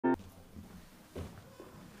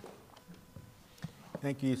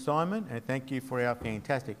Thank you, Simon, and thank you for our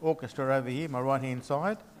fantastic orchestra over here, my right-hand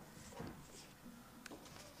side.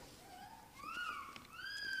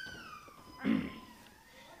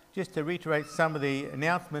 Just to reiterate some of the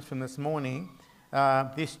announcements from this morning,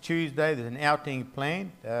 this Tuesday there's an outing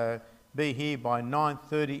planned. Be here by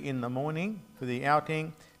 9:30 in the morning for the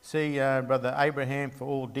outing. See Brother Abraham for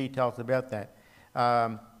all details about that.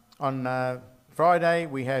 On Friday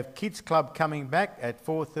we have Kids Club coming back at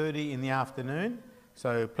 4:30 in the afternoon.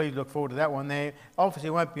 So please look forward to that one there. Obviously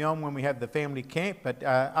it won't be on when we have the family camp, but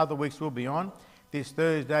other weeks will be on. This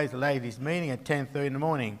Thursday is the ladies' meeting at 10:30 in the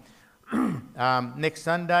morning. Next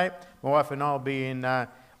Sunday, my wife and I will be in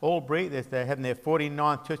Albury. They're having their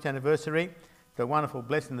 49th church anniversary. It's a wonderful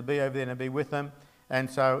blessing to be over there and be with them. And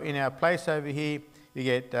so in our place over here, you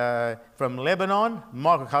get from Lebanon,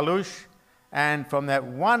 Michael Kalush, and from that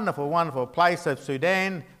wonderful, wonderful place of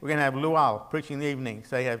Sudan, we're going to have Lual preaching in the evening.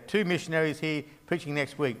 So you have two missionaries here preaching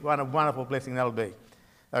next week. What a wonderful blessing that'll be.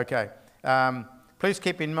 Okay. Please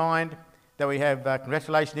keep in mind that we have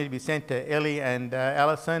congratulations need to be sent to Ellie and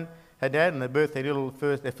Alison Haddad on the birthday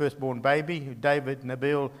their firstborn baby, David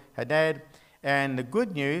Nabil Haddad. And the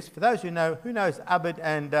good news, for those who knows Abed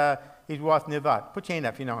and his wife Nevat? Put your hand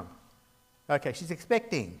up if you know him. Okay, she's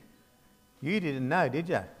expecting. You didn't know, did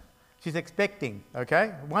you? She's expecting,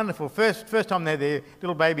 okay? Wonderful. First time they're there,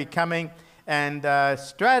 little baby coming, and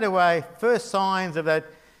straight away, first signs of that,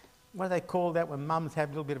 what do they call that when mums have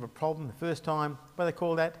a little bit of a problem the first time? What do they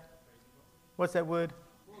call that? What's that word?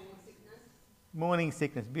 Morning sickness. Morning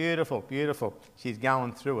sickness. Beautiful, beautiful. She's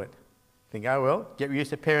going through it. Think, oh well, get used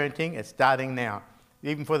to parenting. It's starting now.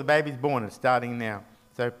 Even before the baby's born, it's starting now.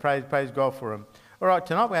 So praise God for them. All right,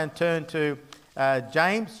 tonight we're going to turn to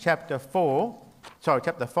James chapter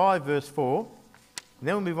 5, verse 4. And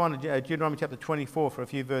then we'll move on to Deuteronomy chapter 24 for a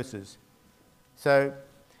few verses. So,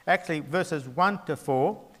 actually, verses 1 to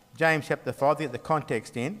 4, James chapter 5, to get the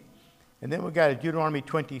context in. And then we'll go to Deuteronomy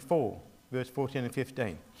 24, verse 14 and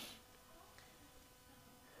 15.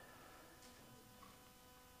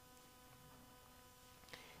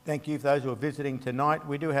 Thank you for those who are visiting tonight.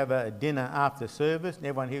 We do have a dinner after service, and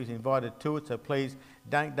everyone here is invited to it, so please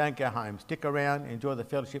don't go home. Stick around, enjoy the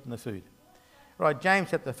fellowship and the food. Right, James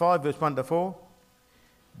chapter 5, verse 1 to 4.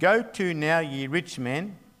 Go to now, ye rich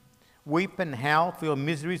men, weep and howl for your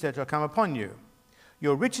miseries that shall come upon you.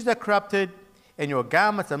 Your riches are corrupted, and your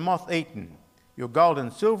garments are moth-eaten. Your gold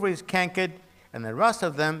and silver is cankered, and the rust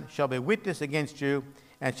of them shall be witness against you,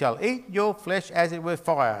 and shall eat your flesh as it were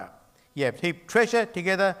fire. Ye have heaped treasure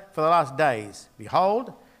together for the last days.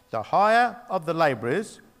 Behold, the hire of the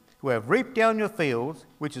labourers, who have reaped down your fields,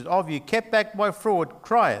 which is of you kept back by fraud,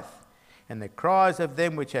 crieth. And the cries of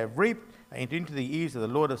them which have reaped are entered into the ears of the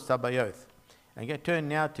Lord of Sabaoth. And get turn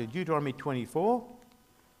now to Deuteronomy 24,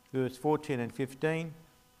 verse 14 and 15.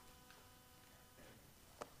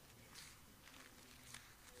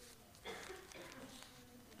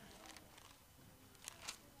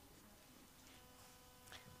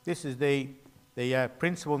 This is the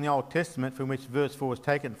principle in the Old Testament from which verse 4 is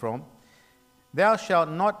taken from. Thou shalt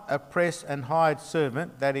not oppress an hired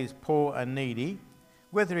servant, that is poor and needy,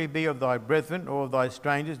 whether he be of thy brethren or of thy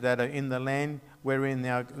strangers that are in the land within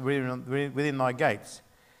thy gates.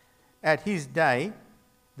 At his day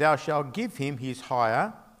thou shalt give him his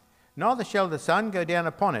hire, neither shall the sun go down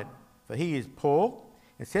upon it, for he is poor,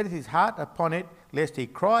 and setteth his heart upon it, lest he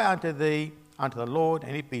cry unto thee, unto the Lord,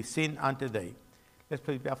 and it be sin unto thee. Let's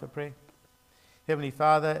please bow for prayer. Heavenly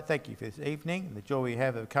Father, thank you for this evening and the joy we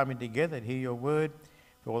have of coming together to hear your word.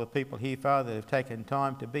 For all the people here, Father, that have taken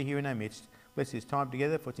time to be here in our midst, bless this time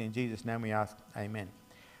together, for it's in Jesus' name we ask. Amen.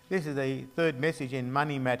 This is the third message in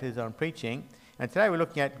Money Matters I'm preaching, and today we're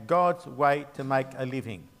looking at God's way to make a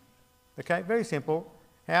living. Okay, very simple.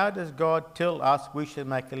 How does God tell us we should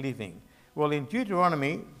make a living? Well, in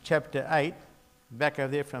Deuteronomy chapter 8, back over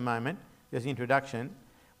there for a moment, there's the introduction.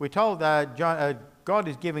 We're told God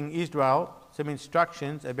is giving Israel some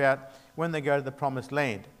instructions about when they go to the promised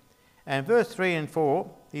land. And verse 3 and 4,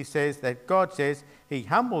 he says that God says, He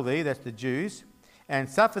humbled thee, that's the Jews, and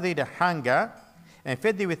suffered thee to hunger, and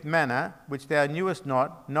fed thee with manna, which thou knewest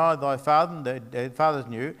not, neither thy fathers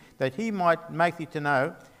knew, that he might make thee to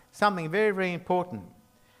know something very, very important,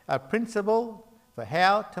 a principle for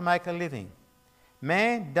how to make a living.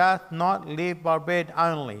 Man doth not live by bread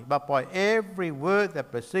only, but by every word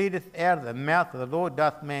that proceedeth out of the mouth of the Lord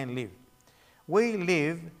doth man live. We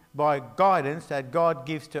live by guidance that God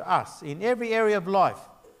gives to us in every area of life,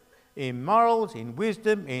 in morals, in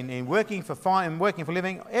wisdom, in working for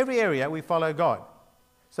living, every area we follow God.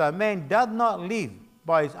 So man does not live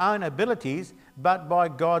by his own abilities, but by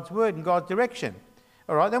God's word and God's direction.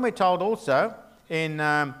 All right, then we're told also in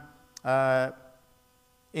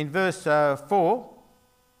verse 4,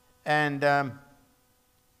 and it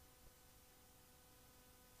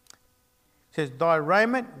says, Thy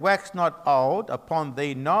raiment waxed not old upon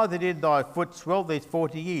thee, neither did thy foot swell these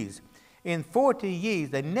 40 years. In 40 years,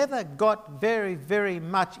 they never got very, very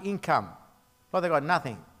much income. Well, they got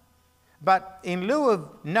nothing. But in lieu of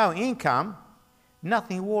no income,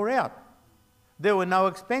 nothing wore out. There were no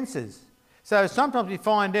expenses. So sometimes we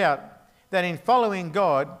find out that in following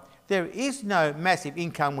God, there is no massive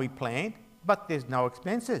income we planned, but there's no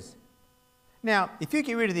expenses. Now, if you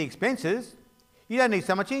get rid of the expenses, you don't need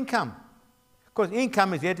so much income, because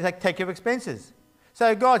income is there to take care of expenses.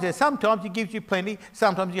 So God says sometimes He gives you plenty,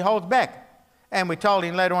 sometimes He holds back. And we're told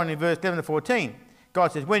later on in verse 11 to 14,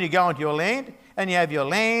 God says, when you go into your land, and you have your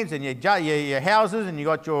lands and your houses, and you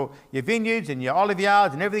got your vineyards and your olive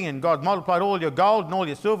yards and everything, and God multiplied all your gold and all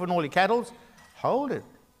your silver and all your cattle, hold it,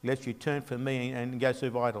 lest you turn from me and go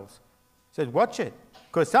serve idols. He says, watch it.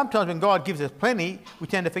 Because sometimes when God gives us plenty, we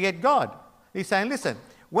tend to forget God. He's saying, listen,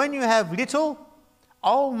 when you have little,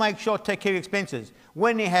 I'll make sure to take care of expenses.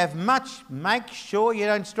 When you have much, make sure you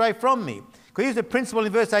don't stray from me. Because here's the principle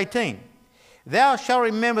in verse 18. Thou shalt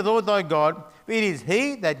remember the Lord thy God, for it is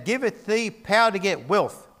He that giveth thee power to get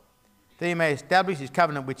wealth, that He may establish His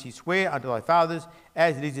covenant which He sware unto thy fathers,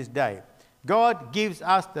 as it is this day. God gives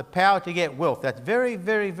us the power to get wealth. That's very,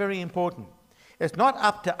 very, very important. It's not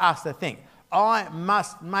up to us to think, I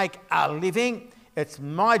must make a living. It's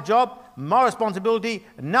my job, my responsibility.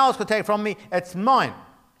 No one's going to take it from me. It's mine.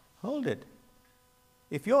 Hold it.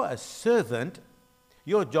 If you're a servant,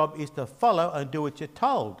 your job is to follow and do what you're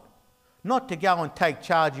told, not to go and take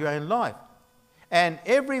charge of your own life. And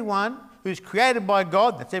everyone who's created by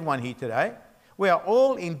God, that's everyone here today, we are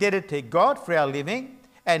all indebted to God for our living,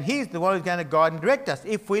 and He's the one who's going to guide and direct us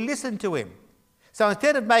if we listen to Him. So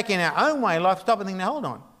instead of making our own way in life, stop and think, now hold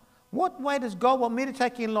on. What way does God want me to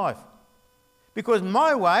take in life? Because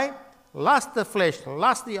my way, lust the flesh,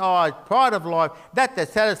 lust the eyes, pride of life, that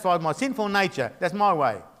satisfies my sinful nature. That's my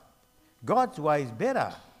way. God's way is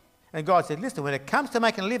better. And God said, listen, when it comes to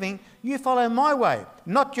making a living, you follow my way,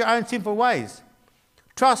 not your own sinful ways.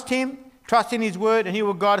 Trust Him, trust in His word, and He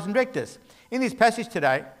will guide us and direct us. In this passage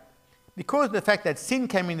today, because of the fact that sin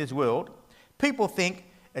came in this world, people think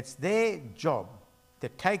it's their job to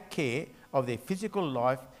take care of their physical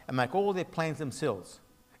life and make all their plans themselves.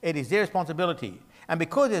 It is their responsibility. And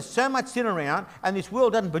because there's so much sin around and this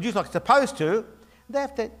world doesn't produce like it's supposed to, they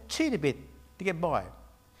have to cheat a bit to get by. A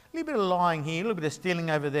little bit of lying here, a little bit of stealing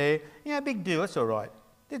over there. You know, big deal, that's all right.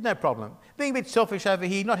 There's no problem. Being a bit selfish over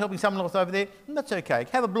here, not helping someone else over there, that's okay.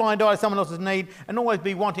 Have a blind eye to someone else's need and always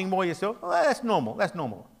be wanting more yourself, well, that's normal, that's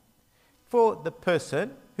normal. For the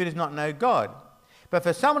person who does not know God. But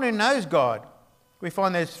for someone who knows God, we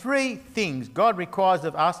find there's three things God requires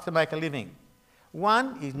of us to make a living.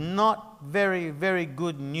 One is not very, very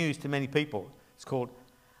good news to many people. It's called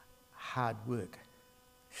hard work.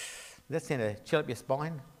 Does that send a chill up your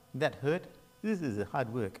spine? Did that hurt? This is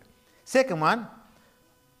hard work. Second one,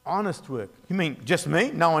 honest work. You mean just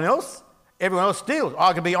me? No one else? Everyone else steals.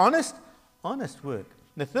 I can be honest? Honest work.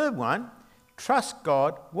 The third one, trust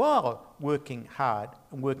God while working hard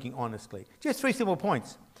and working honestly. Just three simple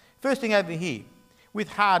points. First thing over here, with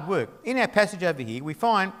hard work. In our passage over here, we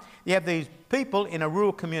find you have these people in a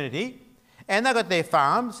rural community, and they've got their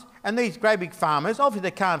farms, and these great big farmers, obviously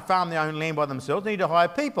they can't farm their own land by themselves, they need to hire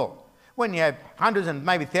people. When you have hundreds and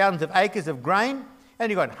maybe thousands of acres of grain, and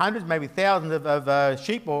you've got hundreds, maybe thousands of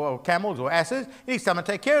sheep or camels or asses, you need someone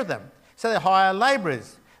to take care of them. So they hire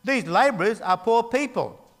labourers. These labourers are poor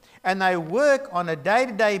people, and they work on a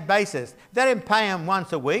day-to-day basis. They don't pay them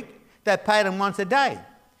once a week, they pay them once a day.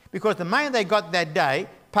 Because the money they got that day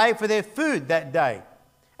paid for their food that day.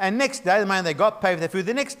 And next day, the money they got paid for their food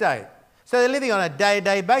the next day. So they're living on a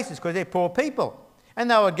day-to-day basis because they're poor people.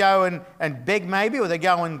 And they would go and beg maybe, or they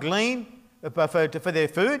go and glean for their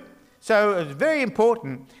food. So it's very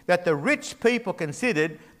important that the rich people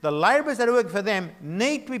considered the labourers that are working for them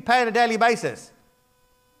need to be paid on a daily basis.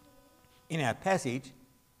 In our passage,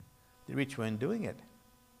 the rich weren't doing it.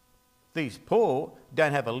 These poor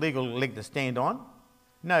don't have a legal leg to stand on.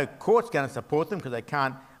 No court's going to support them because they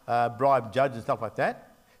can't bribe judges and stuff like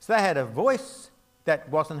that. So they had a voice that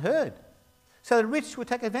wasn't heard. So the rich would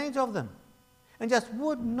take advantage of them and just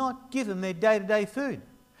would not give them their day-to-day food.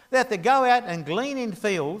 They have to go out and glean in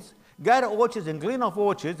fields, go to orchards and glean off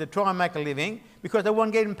orchards to try and make a living because they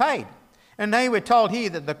weren't getting paid. And they were told here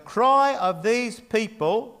that the cry of these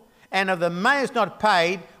people and of the money that's not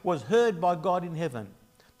paid was heard by God in heaven,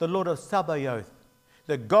 the Lord of Sabaoth.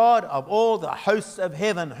 The God of all the hosts of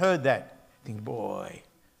heaven heard that. Think, boy,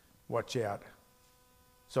 watch out.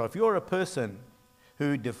 So if you're a person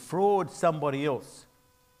who defrauds somebody else,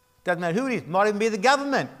 doesn't matter who it is, might even be the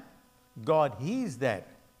government, God hears that.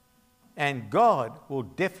 And God will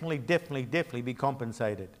definitely be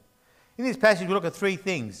compensated. In this passage, we look at three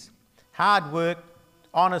things: hard work,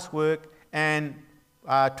 honest work, and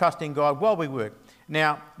trusting God while we work.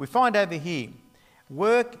 Now, we find over here,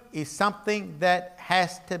 work is something that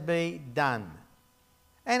has to be done.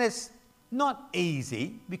 And it's not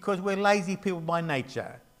easy because we're lazy people by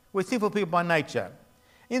nature. We're sinful people by nature.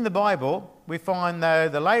 In the Bible, we find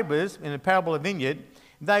the labourers in the parable of the vineyard,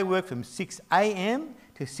 they work from 6 a.m.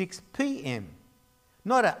 to 6 p.m.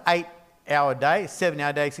 Not an 8-hour day,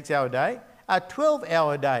 7-hour day, 6-hour day, a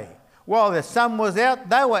 12-hour day. While the sun was out,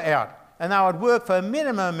 they were out. And they would work for a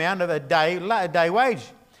minimum amount of a day wage.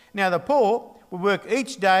 Now the poor would work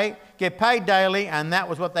each day, get paid daily, and that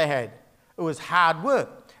was what they had. It was hard work.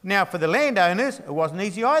 Now for the landowners, it wasn't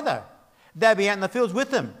easy either. They'd be out in the fields with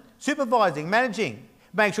them, supervising, managing,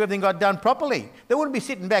 make sure everything got done properly. They wouldn't be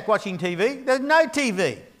sitting back watching TV. There's no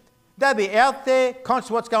TV. They'd be out there, conscious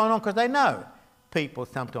of what's going on, because they know people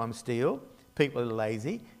sometimes steal, people are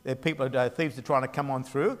lazy, there are people who are thieves are trying to come on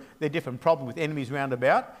through, there are different problems with enemies round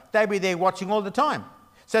about. They'd be there watching all the time.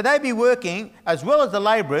 So they'd be working as well as the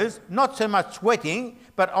labourers, not so much sweating,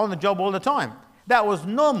 but on the job all the time. That was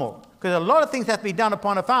normal, because a lot of things have to be done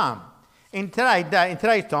upon a farm. In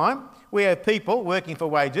today's time, we have people working for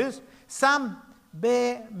wages, some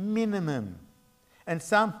bare minimum, and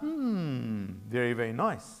some, very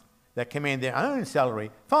nice. They command their own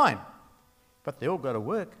salary, fine, but they all got to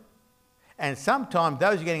work. And sometimes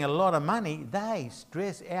those who are getting a lot of money, they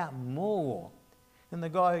stress out more than the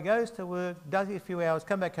guy who goes to work, does it a few hours,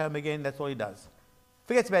 come back home again, that's all he does.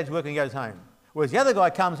 Forgets about his work and goes home. Whereas the other guy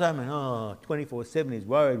comes home and, 24/7, he's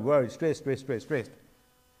worried, stressed.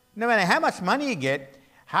 No matter how much money you get,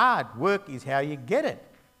 hard work is how you get it.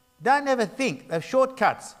 Don't ever think of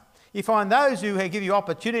shortcuts. You find those who give you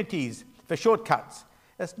opportunities for shortcuts.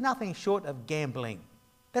 It's nothing short of gambling.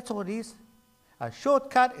 That's all it is. A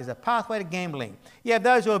shortcut is a pathway to gambling. You have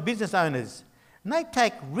those who are business owners, and they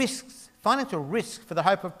take risks, financial risks, for the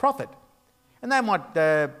hope of profit. And they might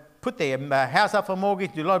put their house up for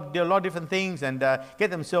mortgage, do a lot of different things, and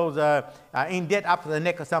get themselves in debt up to the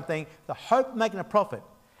neck or something, the hope of making a profit.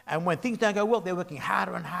 And when things don't go well, they're working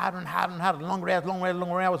harder and harder, longer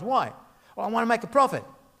hours. Why? Well, I want to make a profit.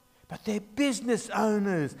 But they're business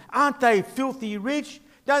owners. Aren't they filthy rich?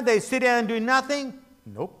 Don't they sit down and do nothing?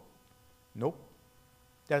 Nope.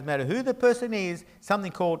 Doesn't matter who the person is,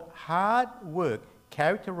 something called hard work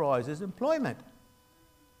characterises employment.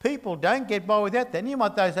 People don't get by without that. And you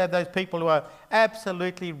might have those people who are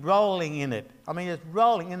absolutely rolling in it. I mean, just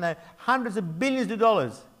rolling in the hundreds of billions of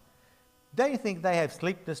dollars. Don't you think they have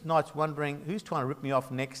sleepless nights wondering, who's trying to rip me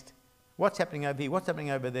off next? What's happening over here? What's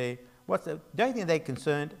happening over there? Don't you think they're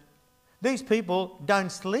concerned? These people don't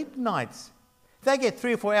sleep nights. If they get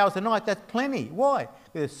 3 or 4 hours a night, that's plenty. Why?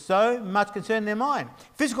 There's so much concern in their mind.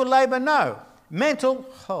 Physical labour, no. Mental,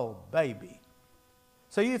 oh baby.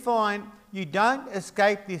 So you find you don't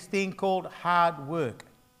escape this thing called hard work.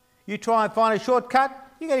 You try and find a shortcut,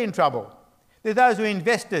 you get in trouble. There's those who are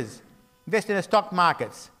investors, invest in the stock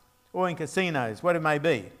markets or in casinos, what it may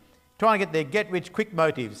be, trying to get their get-rich-quick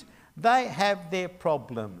motives. They have their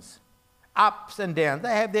problems. Ups and downs,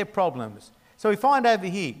 they have their problems. So we find over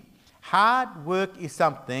here, hard work is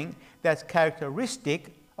something that's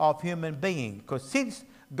characteristic of human being, because since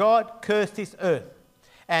God cursed this earth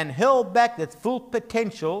and held back its full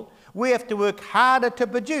potential, we have to work harder to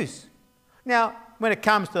produce. Now, when it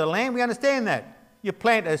comes to the land, we understand that. You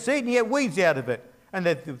plant a seed and you get weeds out of it, and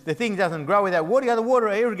the thing doesn't grow without water. You have to water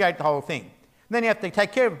or irrigate the whole thing. And then you have to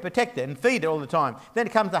take care of it, protect it, and feed it all the time. Then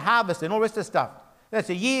it comes to harvest and all the rest of the stuff. That's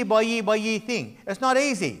a year by year thing. It's not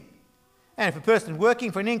easy. And if a person's working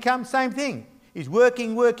for an income, same thing. He's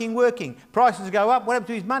working. Prices go up. What happens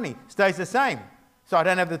to his money? Stays the same. So I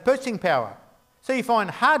don't have the purchasing power. So you find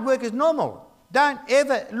hard work is normal. Don't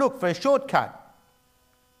ever look for a shortcut.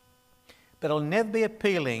 But it'll never be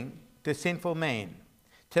appealing to sinful man.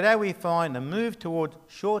 Today we find a move towards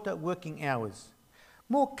shorter working hours,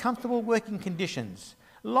 more comfortable working conditions,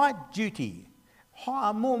 light duty,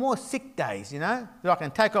 more sick days, that I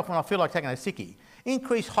can take off when I feel like taking a sickie,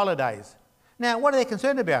 increased holidays. Now, what are they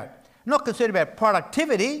concerned about? Not concerned about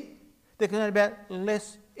productivity, they're concerned about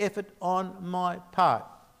less effort on my part.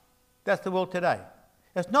 That's the world today.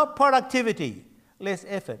 It's not productivity, less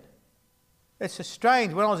effort. It's just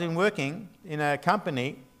strange. When I was working in a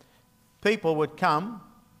company, people would come,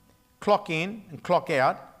 clock in and clock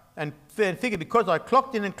out, and figure because I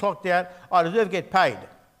clocked in and clocked out, I deserve to get paid.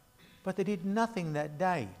 But they did nothing that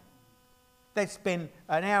day. They'd spend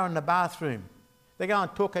an hour in the bathroom. They go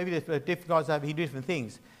and talk over different guys over here, do different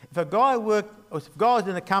things. If a guy was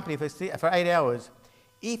in the company for 8 hours,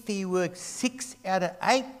 if he worked 6 out of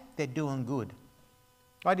 8, they're doing good.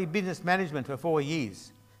 I did business management for 4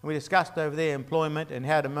 years. And we discussed over there employment and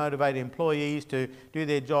how to motivate employees to do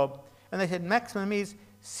their job. And they said maximum is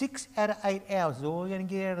 6 out of 8 hours is all you're going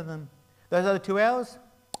to get out of them. Those other 2 hours,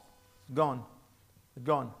 gone.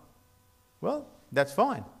 Gone. Well, that's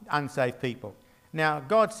fine. Unsaved people. Now,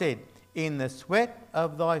 God said, in the sweat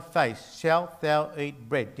of thy face shalt thou eat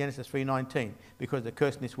bread. Genesis 3:19, because of the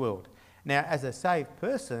curse in this world. Now, as a saved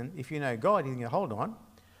person, if you know God, you think, hold on,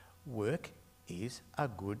 work is a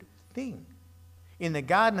good thing. In the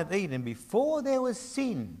Garden of Eden, before there was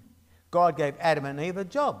sin, God gave Adam and Eve a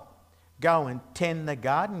job. Go and tend the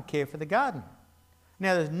garden, care for the garden.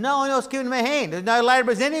 Now, there's no one else giving him a hand. There's no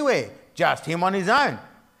labourers anywhere. Just him on his own.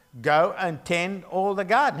 Go and tend all the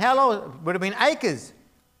garden. How long? It would have been acres.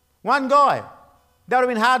 One guy. That would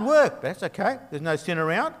have been hard work. But that's okay. There's no sin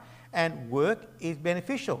around. And work is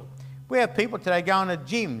beneficial. We have people today going to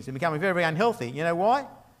gyms and becoming very, very unhealthy. You know why?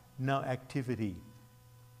 No activity.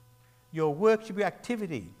 Your work should be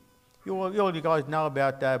activity. All you guys know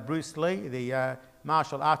about Bruce Lee, the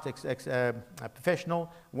martial arts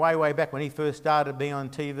professional, way back when he first started being on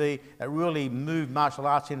TV, that really moved martial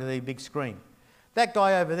arts into the big screen. That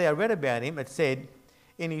guy over there, I read about him, it said,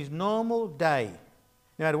 in his normal day,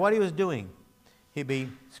 no matter what he was doing, he'd be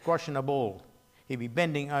squashing a ball. He'd be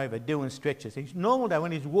bending over, doing stretches. His normal day,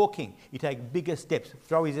 when he's walking, he'd take bigger steps,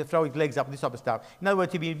 throw his legs up, this type of stuff. In other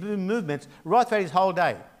words, he'd be doing movements right throughout his whole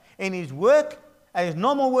day. In his work, at his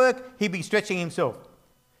normal work, he'd be stretching himself.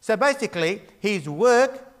 So basically, his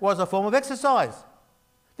work was a form of exercise.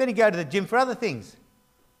 Then he'd go to the gym for other things.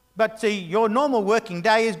 But see, your normal working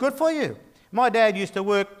day is good for you. My dad used to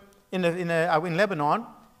work in Lebanon.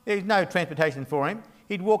 There's no transportation for him.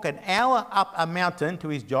 He'd walk an hour up a mountain to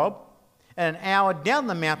his job and an hour down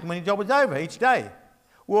the mountain when his job was over each day.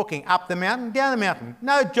 Walking up the mountain, down the mountain.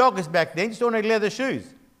 No joggers back then, just ordinary leather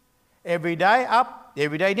shoes. Every day up,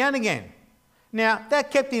 every day down again. Now,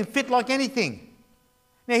 that kept him fit like anything.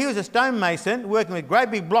 Now, he was a stonemason working with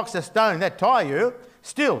great big blocks of stone that tie you.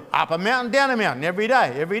 Still, up a mountain, down a mountain, every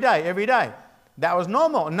day, every day, every day. That was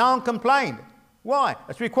normal. No one complained. Why?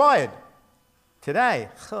 It's required. Today,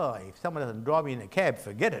 if someone doesn't drive you in a cab,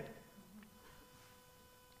 forget it.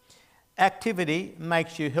 Activity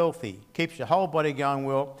makes you healthy, keeps your whole body going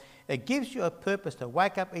well. It gives you a purpose to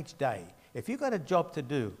wake up each day. If you've got a job to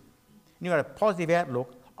do, and you've got a positive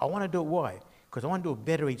outlook, I want to do it. Why? Because I want to do it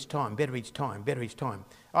better each time, better each time, better each time.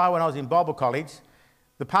 When I was in Bible college,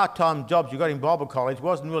 the part-time jobs you got in Bible college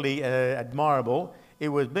wasn't really admirable. It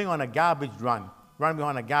was being on a garbage run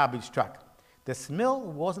behind a garbage truck. The smell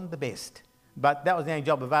wasn't the best, but that was the only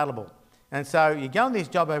job available. And so you go on this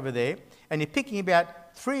job over there, and you're picking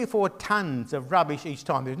about 3 or 4 tons of rubbish each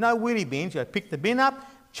time. There's no wheelie bins. You pick the bin up,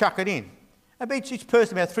 chuck it in. And each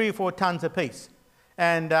person about 3 or 4 tons apiece.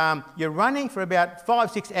 And you're running for about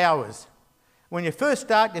 5-6 hours. When you first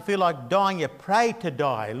start, you feel like dying. You pray to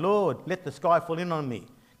die. Lord, let the sky fall in on me,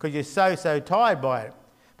 because you're so tired by it.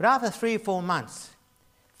 But after 3 or 4 months,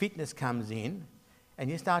 fitness comes in, and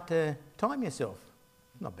you start to time yourself.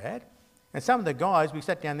 Not bad. And some of the guys, we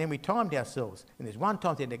sat down there and we timed ourselves. And there's one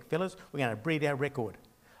time I said, fellas, we're going to beat our record.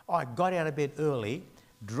 I got out of bed early,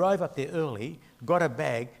 drove up there early, got a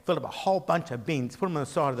bag, filled up a whole bunch of bins, put them on the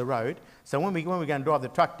side of the road. So when we were going to drive the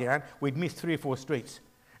truck down, we'd miss 3 or 4 streets.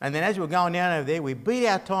 And then as we were going down over there, we beat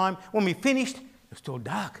our time. When we finished, it was still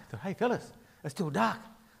dark. I thought, hey, fellas, it's still dark.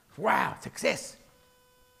 Wow, success.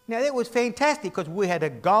 Now, that was fantastic because we had a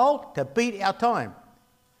goal to beat our time.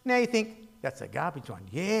 Now you think, that's a garbage one.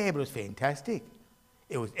 Yeah, but it was fantastic.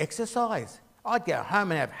 It was exercise. I'd go home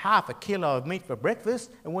and have half a kilo of meat for breakfast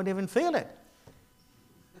and wouldn't even feel it.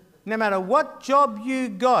 No matter what job you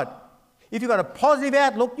got, if you've got a positive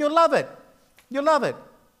outlook, you'll love it. You'll love it.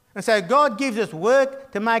 And so God gives us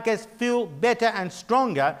work to make us feel better and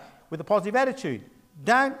stronger with a positive attitude.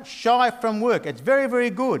 Don't shy from work. It's very, very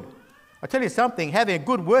good. I'll tell you something, having a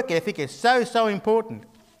good work ethic is so important.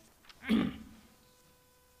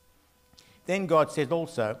 Then God says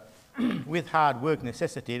also, with hard work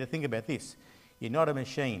necessity, to think about this. You're not a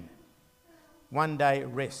machine. One day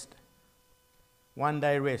rest. One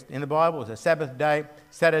day rest. In the Bible, it's a Sabbath day,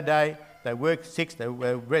 Saturday. They work 6, they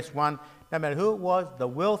rest 1. No matter who it was, the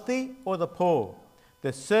wealthy or the poor,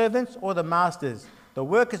 the servants or the masters, the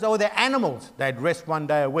workers or the animals, they'd rest 1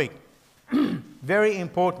 day a week. Very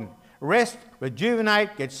important. Rest,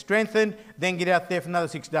 rejuvenate, get strengthened, then get out there for another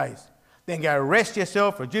 6 days. Then go rest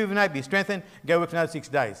yourself, rejuvenate, be strengthened, go work for another 6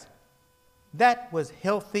 days. That was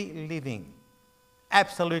healthy living.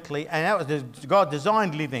 Absolutely. And that was God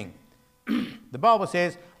designed living. The Bible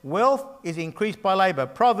says, wealth is increased by labour.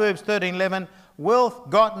 Proverbs 13:11, wealth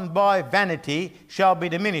gotten by vanity shall be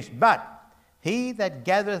diminished, but he that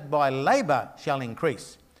gathereth by labour shall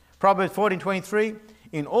increase. Proverbs 14:23,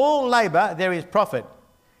 in all labour there is profit,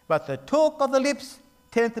 but the talk of the lips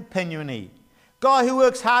tendeth to penury. Guy who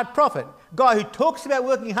works hard, profit. Guy who talks about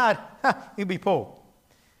working hard, he'll be poor.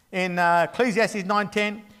 In Ecclesiastes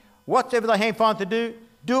 9:10, whatsoever thy hand findeth to do,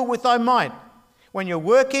 do it with thy might. When you're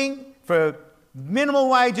working for minimal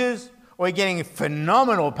wages or you're getting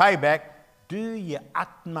phenomenal payback, do your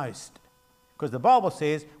utmost. Because the Bible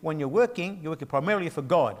says when you're working primarily for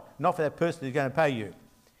God, not for that person who's going to pay you.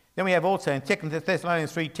 Then we have also in 2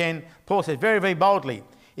 Thessalonians 3:10, Paul says very, very boldly,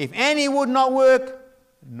 if any would not work,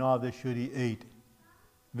 neither should he eat.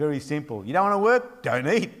 Very simple. You don't want to work? Don't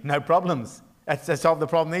eat. No problems. That's solved the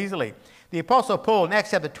problem easily. The Apostle Paul in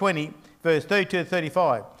Acts chapter 20, verse 32 to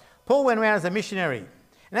 35, Paul went around as a missionary.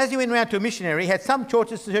 And as he went around to a missionary, he had some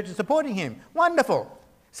churches supporting him. Wonderful.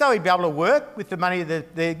 So he'd be able to work with the money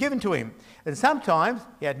that they're given to him. And sometimes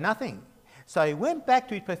he had nothing. So he went back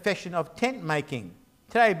to his profession of tent making.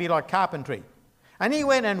 Today it'd be like carpentry. And he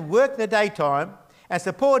went and worked the daytime and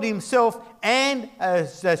supported himself and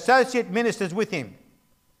associate ministers with him.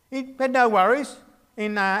 He had no worries.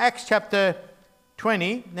 In Acts chapter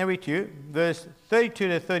 20, now read to you, verse 32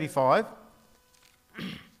 to 35.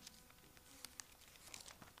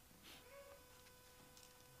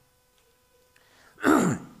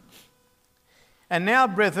 And now,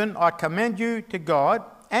 brethren, I commend you to God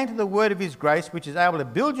and to the word of his grace, which is able to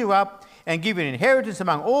build you up and give you an inheritance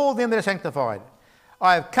among all them that are sanctified.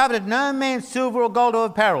 I have coveted no man's silver or gold or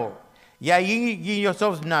apparel. Yea, ye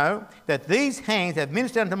yourselves know that these hands have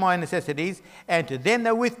ministered unto my necessities, and to them that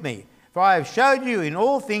are with me. For I have showed you in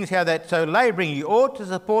all things how that so labouring ye ought to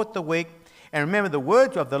support the weak, and remember the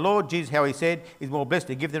words of the Lord Jesus, how he said, is more blessed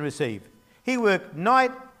to give than receive. He worked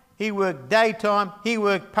night, he worked daytime, he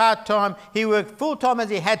worked part-time, he worked full-time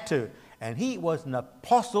as he had to. And he was an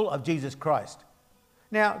apostle of Jesus Christ.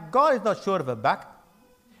 Now, God is not short of a buck,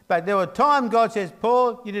 but there were times God says,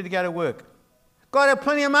 Paul, you need to go to work. God had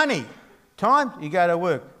plenty of money. Times you go to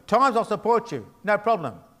work. Times I'll support you. No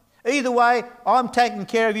problem. Either way, I'm taking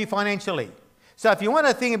care of you financially. So if you want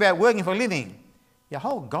to think about working for a living, your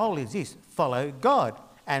whole goal is this: follow God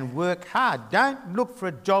and work hard. Don't look for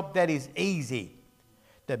a job that is easy.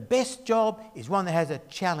 The best job is one that has a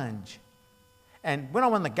challenge. And when I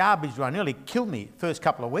won the garbage run, it nearly killed me the first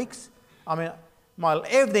couple of weeks. I mean,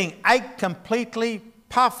 everything ached completely,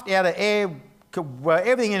 puffed out of air.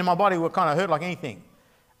 Everything in my body would kind of hurt like anything.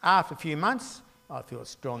 After a few months, I feel as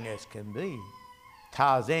strong as can be.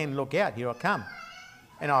 Tarzan, look out, here I come.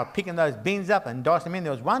 And I was picking those bins up and dicing them in.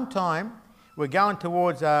 There was one time, we're going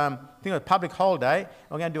towards, I think it was a public holiday,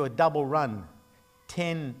 we're going to do a double run,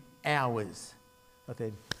 10 hours. I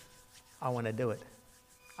said, I want to do it.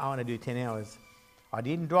 I want to do 10 hours. I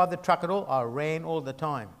didn't drive the truck at all, I ran all the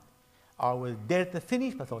time. I was dead at the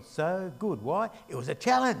finish, but I thought, so good. Why? It was a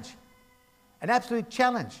challenge, an absolute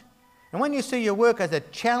challenge. And when you see your work as a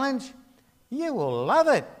challenge, you will love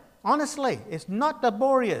it. Honestly, it's not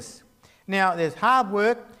laborious. Now, there's hard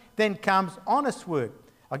work, then comes honest work.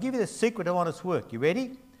 I'll give you the secret of honest work. You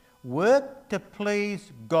ready? Work to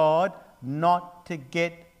please God, not to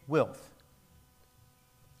get wealth.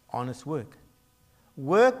 Honest work.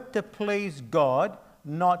 Work to please God,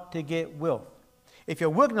 not to get wealth. If you're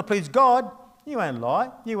working to please God, you won't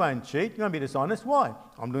lie, you won't cheat, you won't be dishonest. Why?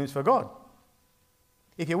 I'm doing this for God.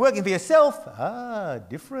 If you're working for yourself,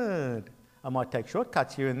 different. I might take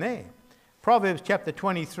shortcuts here and there. Proverbs chapter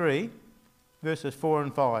 23, verses 4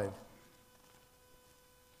 and 5.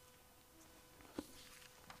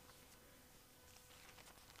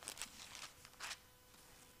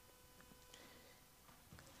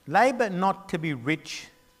 Labour not to be rich,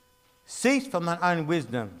 cease from thine own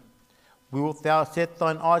wisdom. Wilt thou set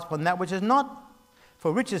thine eyes upon that which is not?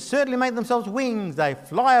 For riches certainly make themselves wings, they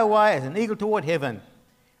fly away as an eagle toward heaven.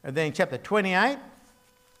 And then in chapter 28,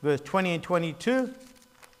 verse 20 and 22,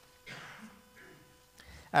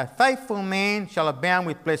 a faithful man shall abound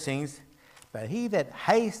with blessings, but he that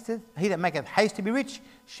maketh haste to be rich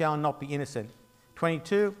shall not be innocent.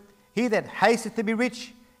 22, he that hasteth to be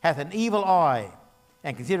rich hath an evil eye,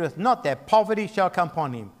 and considereth not that poverty shall come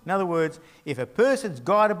upon him. In other words, if a person's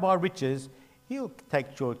guided by riches, he'll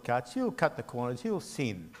take shortcuts, he'll cut the corners, he'll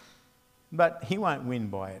sin, but he won't win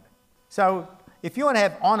by it. So if you want to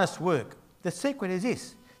have honest work, the secret is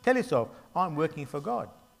this. Tell yourself, I'm working for God.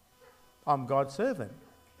 I'm God's servant.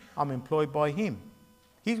 I'm employed by him.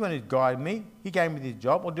 He's the one who's guided me. He gave me this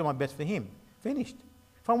job. I'll do my best for him. Finished.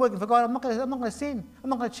 If I'm working for God, I'm not going to sin. I'm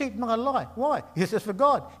not going to cheat. I'm not going to lie. Why? It's just for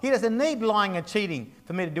God. He doesn't need lying and cheating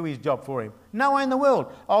for me to do his job for him. No way in the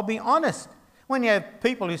world. I'll be honest. When you have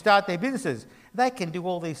people who start their businesses, they can do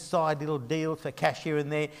all these side little deals for cash here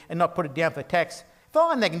and there and not put it down for tax.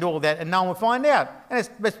 Fine, they can do all that and no one will find out. And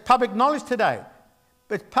it's public knowledge today.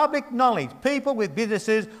 It's public knowledge. People with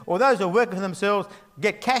businesses or those who are working for themselves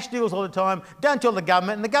get cash deals all the time, don't tell the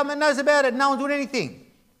government, and the government knows about it. No one's doing anything.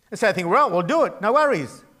 And so they think, well, we'll do it. No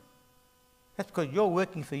worries. That's because you're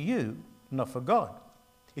working for you, not for God.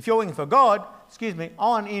 If you're working for God, excuse me, I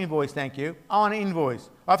want an invoice, thank you. I want an invoice.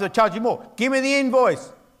 I have to charge you more. Give me the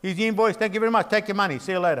invoice. Here's the invoice. Thank you very much. Take your money.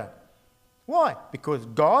 See you later. Why? Because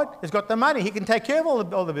God has got the money. He can take care of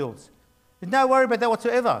all the bills. There's no worry about that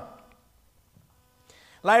whatsoever.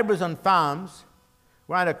 Labourers on farms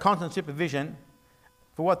were under constant supervision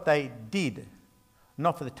for what they did,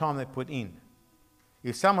 not for the time they put in.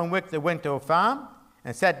 If someone went to a farm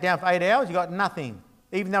and sat down for 8 hours, you got nothing,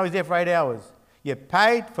 even though he's there for 8 hours. You're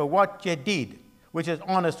paid for what you did, which is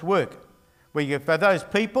honest work. For those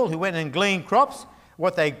people who went and gleaned crops,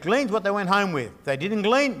 what they gleaned is what they went home with. If they didn't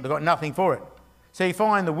glean, they got nothing for it. So you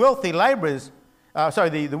find the wealthy labourers,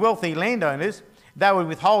 the wealthy landowners, they would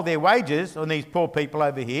withhold their wages on these poor people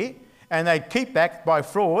over here, and they'd keep back by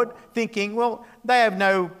fraud, thinking, well, they have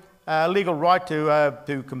no legal right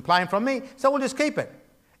to complain from me, so we'll just keep it.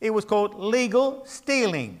 It was called legal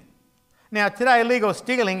stealing. Now today, legal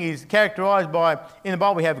stealing is characterised by, in the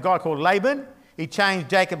Bible we have a guy called Laban. He changed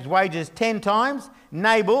Jacob's wages 10 times.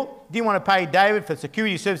 Nabal didn't want to pay David for the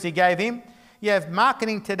security service he gave him. You have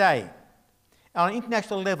marketing today on an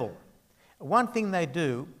international level. One thing they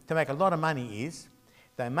do to make a lot of money is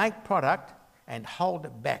they make product and hold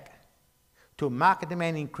it back. Till market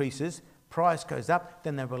demand increases, price goes up,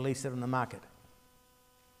 then they release it on the market.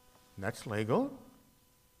 And that's legal.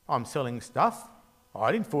 I'm selling stuff.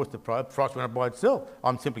 I didn't force the price. The price went up by itself.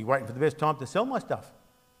 I'm simply waiting for the best time to sell my stuff.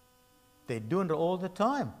 They're doing it all the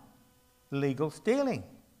time. Legal stealing.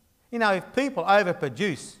 You know, if people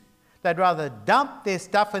overproduce, they'd rather dump their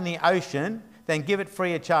stuff in the ocean than give it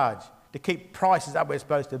free of charge to keep prices up where it's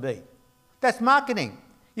supposed to be. That's marketing.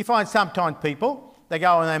 You find sometimes people, they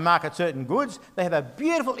go and they market certain goods, they have a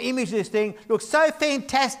beautiful image of this thing, looks so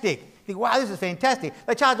fantastic. You think, wow, this is fantastic.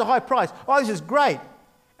 They charge a high price. Oh, this is great.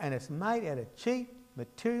 And it's made out of cheap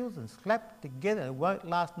materials and slapped together and it won't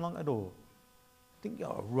last long at all. Think you're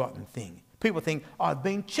a rotten thing. People think, I've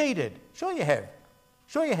been cheated. Sure you have.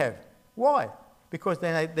 Sure you have. Why? Because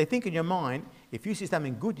they think in your mind, if you see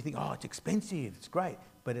something good, you think, oh, it's expensive, it's great.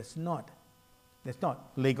 But it's not. It's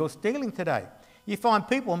not. Legal stealing today. You find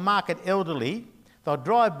people market elderly, they'll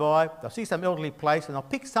drive by, they'll see some elderly place and they'll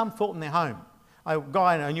pick some fault in their home. A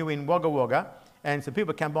guy I knew in Wagga Wagga, and some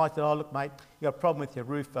people come by and say, oh, look, mate, you got a problem with your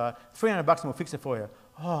roof, $300 and we'll fix it for you.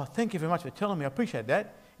 Oh, thank you very much for telling me, I appreciate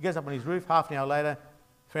that. He goes up on his roof, half an hour later,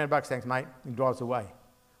 $300, thanks, mate, and drives away.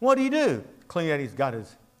 What do? Clean out his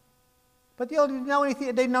gutters. But the elderly didn't know anything,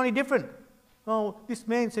 they didn't know any different. Oh, this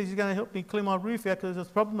man says he's going to help me clean my roof out because there's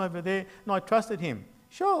a problem over there, and I trusted him.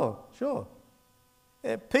 Sure.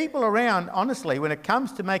 People around, honestly, when it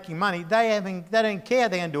comes to making money, they don't care,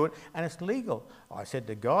 they're going to do it, and it's legal. I said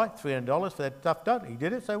to the guy, $300 for that stuff done. He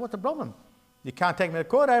did it, so what's the problem? You can't take me to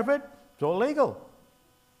court over it. It's all legal.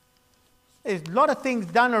 There's a lot of things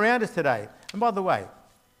done around us today. And by the way,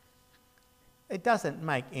 it doesn't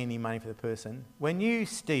make any money for the person. When you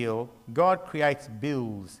steal, God creates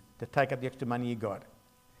bills to take up the extra money you got.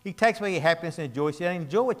 He takes away your happiness and joy so you don't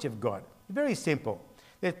enjoy what you've got. Very simple.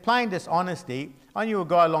 There's plain dishonesty. I knew a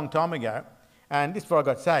guy a long time ago, and this is before I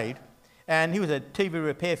got saved, and he was a TV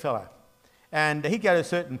repair fella. And he'd go to a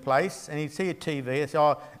certain place, and he'd see a TV, and say,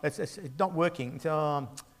 oh, it's not working. He'd say, oh,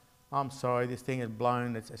 I'm sorry, this thing is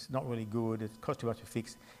blown, it's not really good, it costs too much to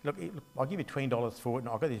fix. Look, I'll give you $20 for it, and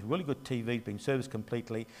I've got this really good TV, it's been serviced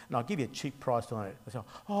completely, and I'll give you a cheap price on it. I say,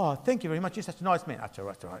 oh, thank you very much, you're such a nice man. That's all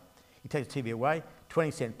right. He takes the TV away,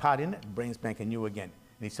 20-cent part in it, and brings back a new again,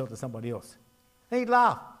 and he'd sell it to somebody else. And he'd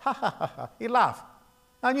laugh, he'd laugh.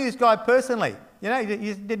 I knew this guy personally, you know, he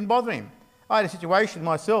just didn't bother him. I had a situation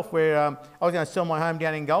myself where I was going to sell my home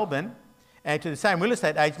down in Goulburn, and to the same real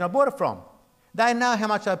estate agent I bought it from. They know how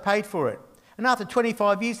much I paid for it. And after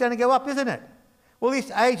 25 years, it's going to go up, isn't it? Well, this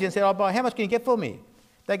agent said, how much can you get for me?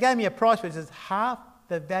 They gave me a price which is half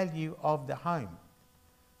the value of the home.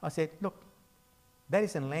 I said, look, that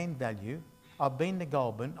isn't land value. I've been to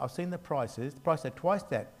Goulburn, I've seen the prices. The price are twice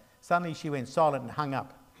that. Suddenly she went silent and hung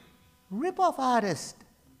up. Rip-off artist.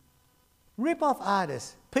 Rip-off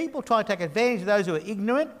artist. People try to take advantage of those who are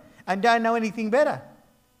ignorant and don't know anything better.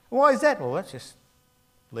 Why is that? Well, that's just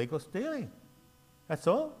legal stealing. That's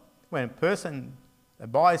all. When a person They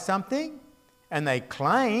buy something and they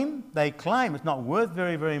claim it's not worth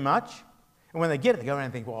very, very much. And when they get it, they go around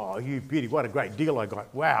and think, "Oh, you beauty, what a great deal I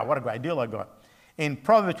got. Wow, what a great deal I got." In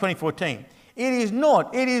Proverbs 20:14, it is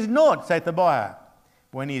not, saith the buyer.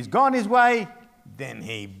 When he is gone his way, then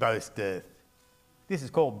he boasteth. This is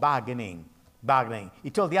called bargaining. You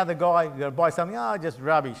tell the other guy, you're going to buy something, "Oh, just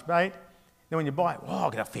rubbish, mate." Then when you buy it, "Oh, I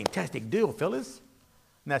got a fantastic deal, fellas."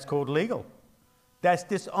 And that's called legal. That's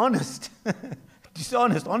dishonest.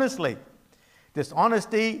 Dishonest, honestly.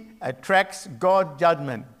 Dishonesty attracts God's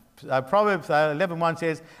judgment. Proverbs 11:1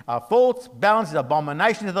 says, "A false balance is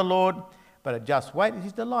abomination to the Lord, but a just weight is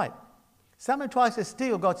his delight." Someone tries to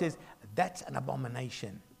steal, God says, that's an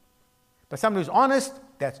abomination. But someone who's honest,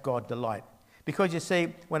 that's God's delight. Because you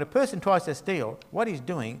see, when a person tries to steal, what he's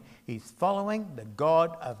doing, he's following the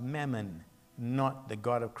God of mammon, not the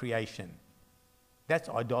God of creation. That's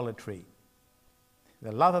idolatry.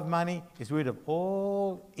 The love of money is root of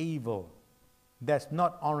all evil. That's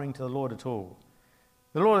not honouring to the Lord at all.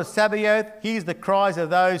 The Lord of Sabaoth hears the cries of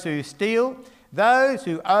those who steal, those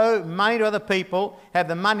who owe money to other people, have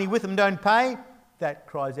the money with them, don't pay. That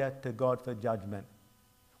cries out to God for judgment.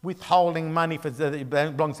 Withholding money that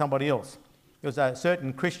belongs to somebody else. There was a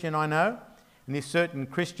certain Christian I know, and this certain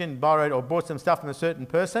Christian borrowed or bought some stuff from a certain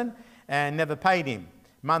person and never paid him.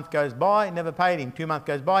 Month goes by, never paid him. 2 months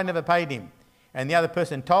goes by, never paid him. And the other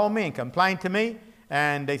person told me and complained to me,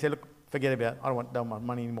 and they said, "Look, forget about it. I don't want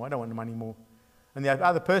money anymore. I don't want the money anymore." And the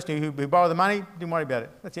other person who borrowed the money didn't worry about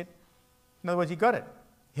it. That's it. In other words, he got it.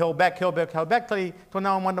 Held back till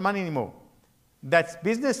no one wanted the money anymore. That's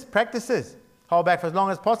business practices. Hold back for as long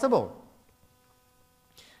as possible.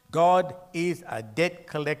 God is a debt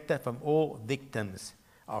collector from all victims.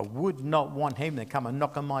 I would not want him to come and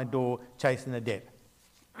knock on my door chasing the debt.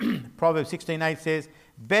 Proverbs 16:8 says,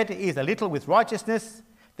 "Better is a little with righteousness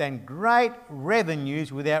than great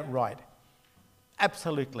revenues without right."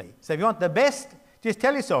 Absolutely. So if you want the best, just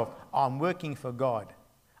tell yourself, "I'm working for God.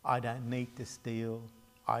 I don't need to steal.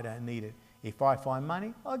 I don't need it. If I find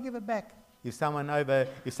money, I'll give it back. If someone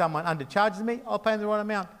undercharges me, I'll pay them the right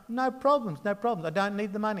amount. No problems. I don't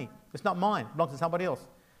need the money. It's not mine. It belongs to somebody else."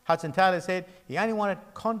 Hudson Taylor said he only wanted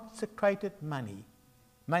consecrated money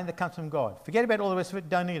that comes from God. Forget about all the rest of it.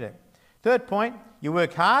 Don't need it. Third point, you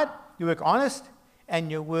work hard, you work honest, and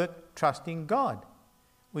you work trusting God.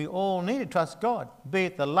 We all need to trust God, be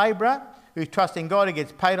it the labourer who's trusting God who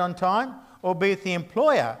gets paid on time, or be it the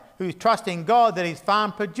employer who's trusting God that his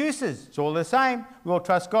farm produces. It's all the same. We all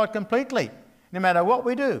trust God completely, no matter what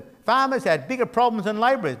we do. Farmers had bigger problems than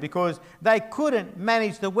labourers because they couldn't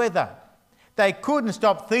manage the weather. They couldn't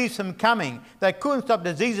stop thieves from coming. They couldn't stop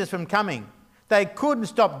diseases from coming. They couldn't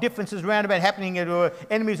stop differences round about happening or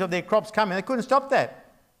enemies of their crops coming. They couldn't stop that.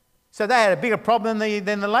 So they had a bigger problem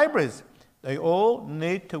than the labourers. They all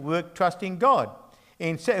need to work trusting God.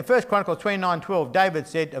 In 1 Chronicles 29:12, David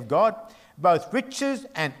said of God, "Both riches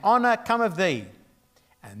and honour come of thee,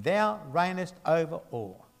 and thou reignest over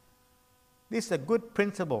all." This is a good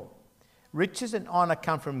principle. Riches and honour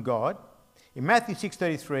come from God. In Matthew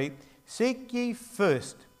 6:33, "Seek ye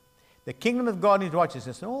first the kingdom of God and his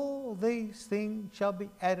righteousness, and all these things shall be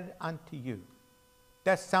added unto you."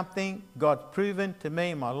 That's something God's proven to me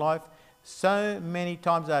in my life so many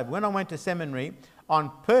times over. When I went to seminary, on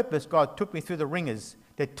purpose, God took me through the ringers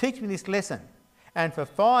to teach me this lesson. And for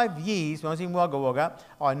 5 years, when I was in Wagga Wagga,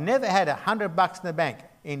 I never had $100 in the bank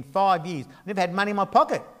in 5 years. I never had money in my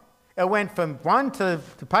pocket. It went from one to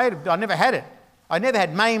pay. I never had it. I never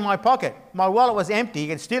had money in my pocket. My wallet was empty. You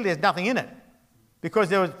can steal it, there's nothing in it. Because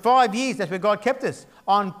there was 5 years, that's where God kept us,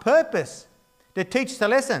 on purpose, to teach us the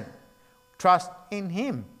lesson. Trust in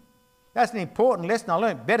him. That's an important lesson I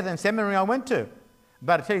learned, better than seminary I went to.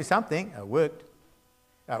 But I tell you something, it worked.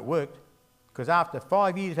 It worked. Because after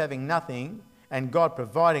 5 years having nothing and God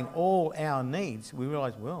providing all our needs, we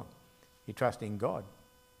realised, well, you trust in God,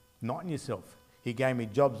 not in yourself. He gave me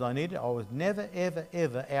jobs I needed. I was never, ever,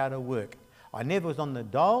 ever out of work. I never was on the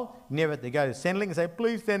dole, never had to go to Centrelink and say,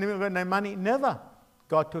 "Please send me, I've got no money." Never.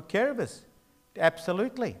 God took care of us.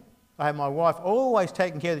 Absolutely. I had my wife always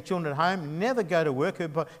taking care of the children at home, never go to work.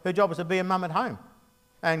 Her job was to be a mum at home.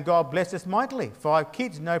 And God blessed us mightily. 5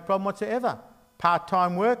 kids, no problem whatsoever.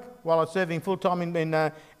 Part-time work while I was serving full-time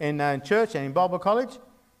in church and in Bible college,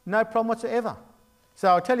 no problem whatsoever. So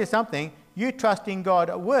I'll tell you something, you trust in God,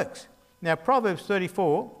 it works. Now Proverbs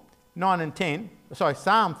 34, 9 and 10,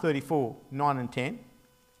 Psalm 34, 9 and 10.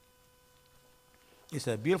 It's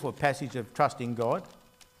a beautiful passage of trusting God.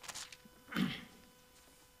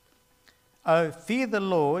 "O fear the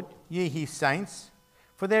Lord, ye his saints,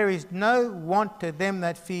 for there is no want to them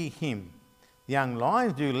that fear him. The young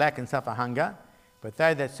lions do lack and suffer hunger, But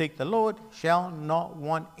they that seek the Lord shall not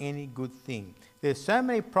want any good thing. There's so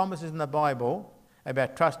many promises in the Bible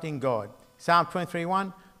about trusting God. Psalm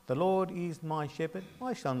 23:1, the Lord is my shepherd,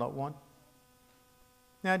 I shall not want.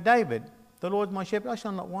 Now David, the Lord is my shepherd, I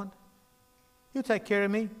shall not want. He'll take care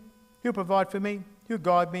of me. He'll provide for me. He'll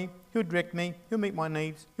guide me. He'll direct me. He'll meet my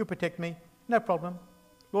needs. He'll protect me. No problem.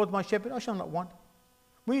 Lord my shepherd, I shall not want.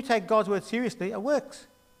 When you take God's word seriously, it works.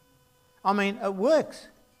 I mean, it works.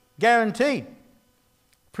 Guaranteed.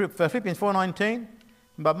 Philippians 4:19,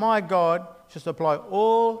 but my God shall supply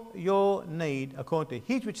all your need according to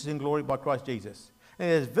his riches in glory by Christ Jesus. And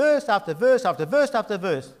there's verse after verse after verse after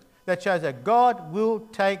verse that shows that God will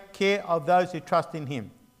take care of those who trust in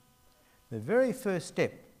him. The very first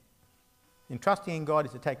step in trusting in God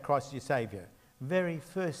is to take Christ as your Saviour. Very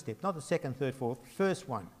first step, not the second, third, fourth, first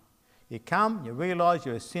one. You come, you realise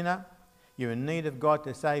you're a sinner, you're in need of God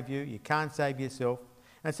to save you, you can't save yourself,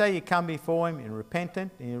 and so you come before him in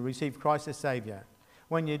repentant and you receive Christ as Saviour.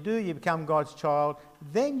 When you do, you become God's child,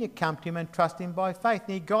 then you come to him and trust him by faith,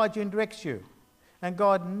 and he guides you and directs you. And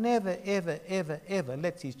God never, ever, ever, ever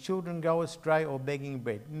lets his children go astray or begging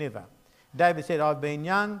bread. Never. David said, I've been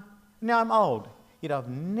young, now I'm old, yet I've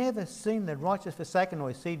never seen the righteous forsaken or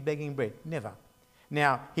his seed begging bread. Never.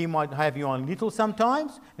 Now, he might have you on little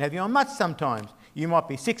sometimes and have you on much sometimes. You might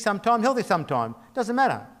be sick sometimes, healthy sometimes. Doesn't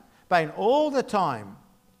matter. But in all the time,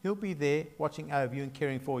 he'll be there watching over you and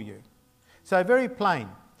caring for you. So very plain,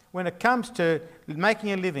 when it comes to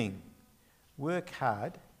making a living, work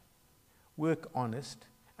hard, work honest,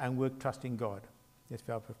 and work trusting God. Let's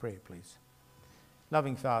bow for prayer, please.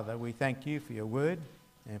 Loving Father, we thank you for your word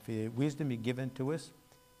and for your wisdom you've given to us.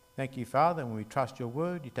 Thank you, Father, when we trust your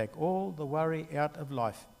word, you take all the worry out of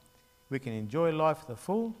life. We can enjoy life to the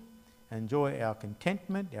full, enjoy our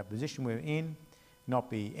contentment, our position we're in, not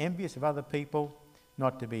be envious of other people,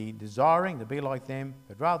 not to be desiring to be like them,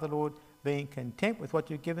 but rather, Lord, being content with what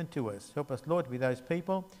you've given to us. Help us, Lord, to be those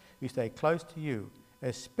people who stay close to you,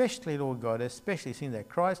 especially, Lord God, especially seeing that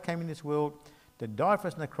Christ came in this world to die for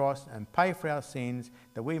us on the cross and pay for our sins,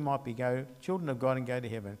 that we might be children of God and go to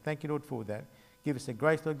heaven. Thank you, Lord, for that. Give us the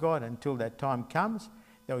grace, Lord God, until that time comes,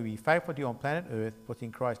 that we be faithful to you on planet Earth. For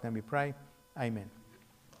in Christ's name we pray. Amen.